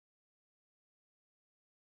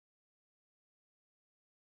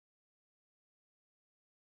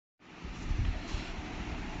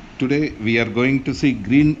Today we are going to see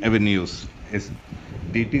Green Avenues, a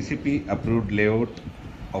DTCP approved layout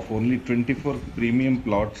of only 24 premium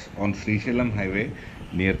plots on Srisailam highway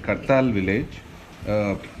near Kadthal village.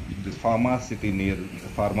 This Pharma City near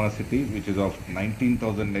Pharma City, which is of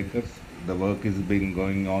 19,000 acres. The work is being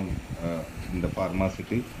going on in the Pharma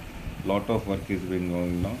City. Lot of work is being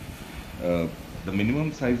going on. The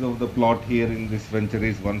minimum size of the plot here in this venture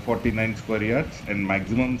is 149 square yards and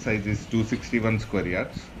maximum size is 261 square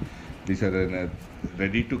yards. These are in a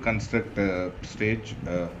ready to construct stage.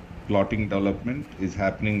 Plotting development is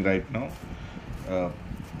happening right now.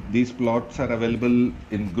 These plots are available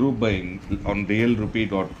in group buying on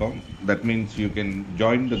realrupee.com. That means you can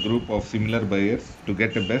join the group of similar buyers to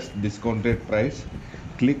get a best discounted price.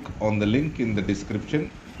 Click on the link in the description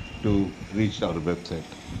to reach our website.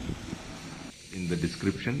 In the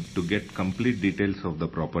description to get complete details of the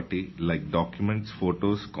property like documents,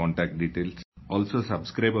 photos, contact details. Also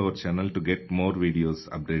subscribe our channel to get more videos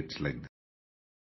updates like this.